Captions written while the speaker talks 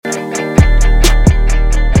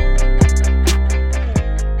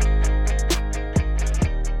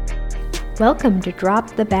Welcome to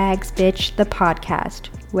Drop the Bags, Bitch, the podcast,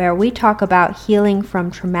 where we talk about healing from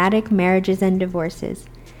traumatic marriages and divorces.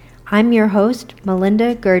 I'm your host,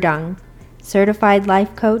 Melinda Gerdung, certified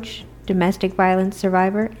life coach, domestic violence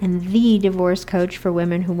survivor, and the divorce coach for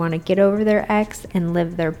women who want to get over their ex and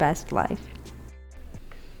live their best life.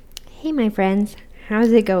 Hey, my friends,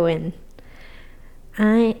 how's it going?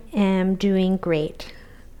 I am doing great.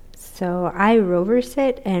 So I rover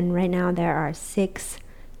sit, and right now there are 6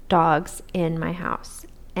 dogs in my house,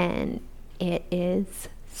 and it is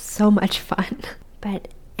so much fun. But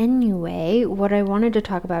anyway, what I wanted to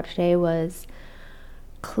talk about today was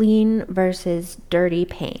clean versus dirty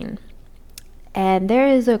pain. And there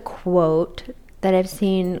is a quote that I've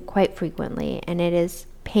seen quite frequently, and it is,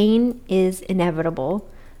 "Pain is inevitable,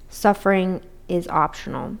 suffering is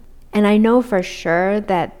optional." And I know for sure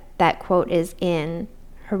that that quote is in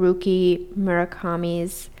Haruki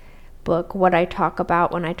Murakami's book, What I Talk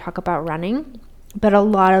About When I Talk About Running. But a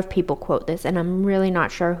lot of people quote this, and I'm really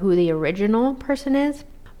not sure who the original person is.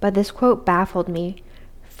 But this quote baffled me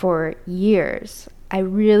for years. I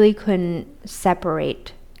really couldn't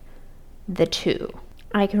separate the two.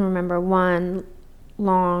 I can remember one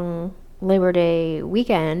long Labor Day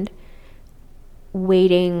weekend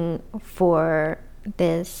waiting for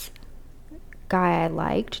this guy I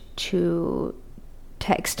liked to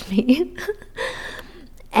text me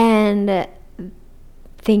and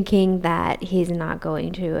thinking that he's not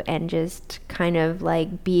going to, and just kind of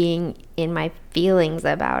like being in my feelings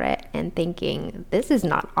about it and thinking, this is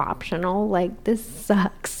not optional, like this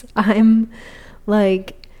sucks. I'm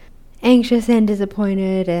like anxious and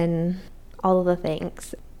disappointed and all of the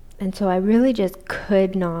things. And so I really just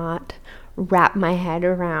could not wrap my head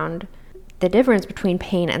around the difference between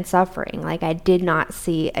pain and suffering. Like, I did not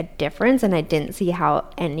see a difference, and I didn't see how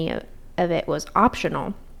any of it was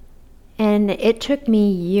optional. And it took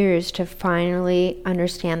me years to finally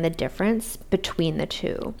understand the difference between the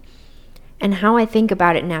two. And how I think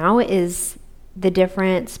about it now is the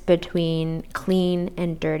difference between clean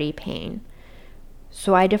and dirty pain.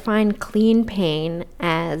 So I define clean pain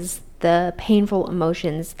as the painful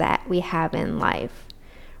emotions that we have in life,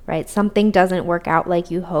 right? Something doesn't work out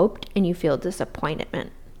like you hoped and you feel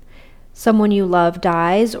disappointment. Someone you love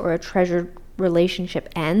dies, or a treasured relationship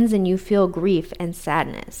ends and you feel grief and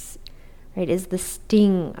sadness, right? It is the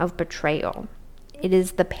sting of betrayal. It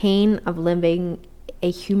is the pain of living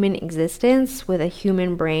a human existence with a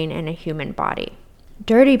human brain and a human body.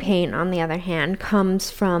 Dirty pain, on the other hand,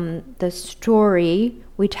 comes from the story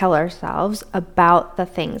we tell ourselves about the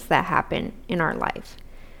things that happen in our life.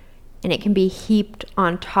 And it can be heaped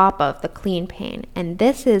on top of the clean pain. And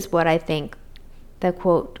this is what I think the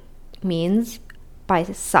quote means by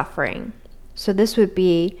suffering. So this would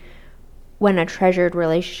be when a treasured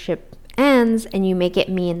relationship ends and you make it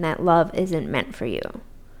mean that love isn't meant for you.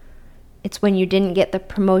 It's when you didn't get the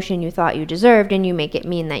promotion you thought you deserved and you make it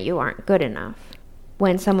mean that you aren't good enough.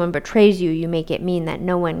 When someone betrays you, you make it mean that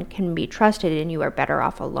no one can be trusted and you are better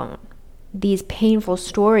off alone. These painful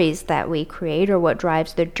stories that we create are what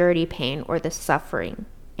drives the dirty pain or the suffering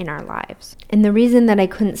in our lives. And the reason that I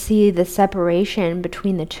couldn't see the separation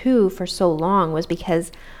between the two for so long was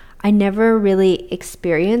because I never really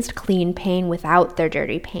experienced clean pain without their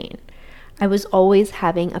dirty pain. I was always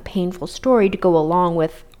having a painful story to go along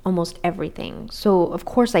with almost everything. So of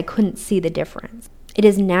course I couldn't see the difference. It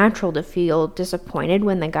is natural to feel disappointed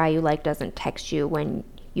when the guy you like doesn't text you when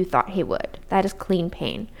you thought he would. That is clean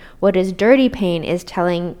pain. What is dirty pain is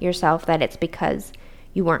telling yourself that it's because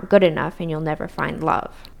you weren't good enough and you'll never find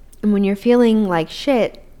love. And when you're feeling like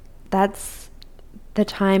shit, that's the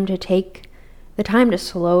time to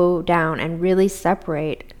slow down and really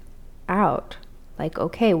separate out. Like,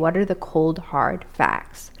 okay, what are the cold, hard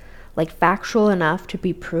facts? Like, factual enough to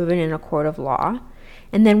be proven in a court of law.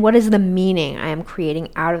 And then what is the meaning I am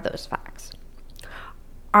creating out of those facts?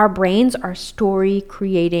 Our brains are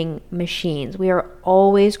story-creating machines. We are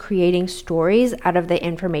always creating stories out of the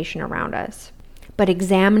information around us. But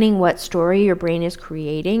examining what story your brain is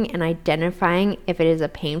creating and identifying if it is a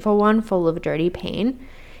painful one full of dirty pain,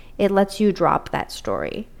 it lets you drop that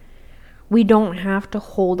story. We don't have to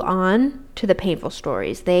hold on to the painful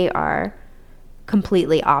stories. They are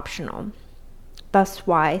completely optional. Thus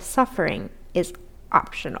why suffering is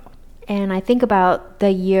optional. And I think about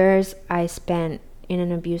the years I spent in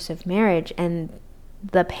an abusive marriage, and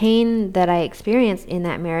the pain that I experienced in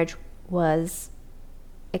that marriage was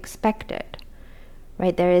expected,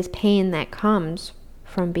 right? There is pain that comes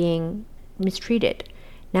from being mistreated,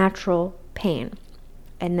 natural pain.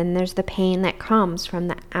 And then there's the pain that comes from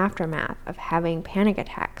the aftermath of having panic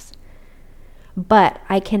attacks. But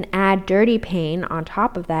I can add dirty pain on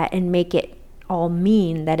top of that and make it all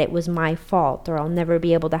mean that it was my fault, or I'll never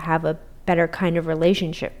be able to have a better kind of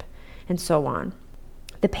relationship, and so on.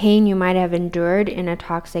 The pain you might have endured in a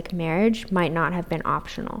toxic marriage might not have been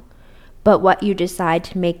optional. But what you decide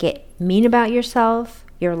to make it mean about yourself,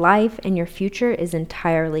 your life, and your future is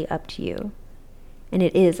entirely up to you. And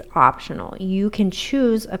it is optional. You can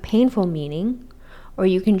choose a painful meaning, or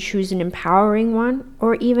you can choose an empowering one,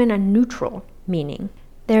 or even a neutral meaning.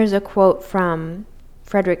 There's a quote from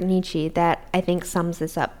Friedrich Nietzsche that I think sums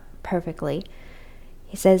this up perfectly.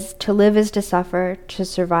 He says, "To live is to suffer, to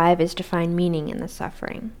survive is to find meaning in the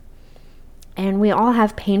suffering." And we all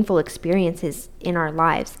have painful experiences in our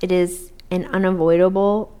lives. It is an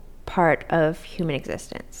unavoidable part of human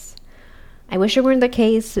existence. I wish it weren't the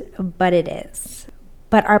case, but it is.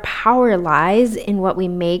 But our power lies in what we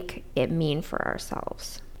make it mean for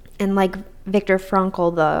ourselves. And like Viktor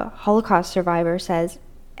Frankl, the Holocaust survivor, says,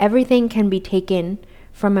 everything can be taken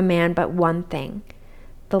from a man but one thing,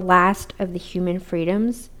 the last of the human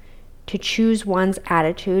freedoms, to choose one's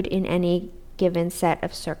attitude in any given set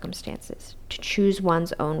of circumstances, to choose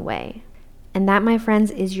one's own way. And that, my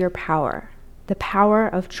friends, is your power, the power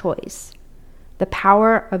of choice, the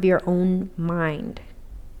power of your own mind.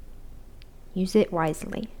 Use it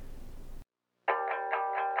wisely.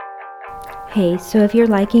 Hey, so if you're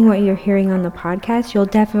liking what you're hearing on the podcast, you'll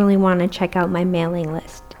definitely want to check out my mailing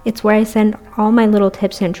list. It's where I send all my little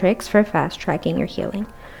tips and tricks for fast tracking your healing.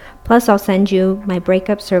 Plus, I'll send you my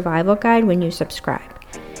breakup survival guide when you subscribe.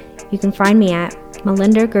 You can find me at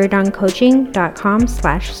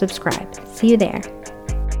melindagurdoncoaching.com/subscribe. See you there.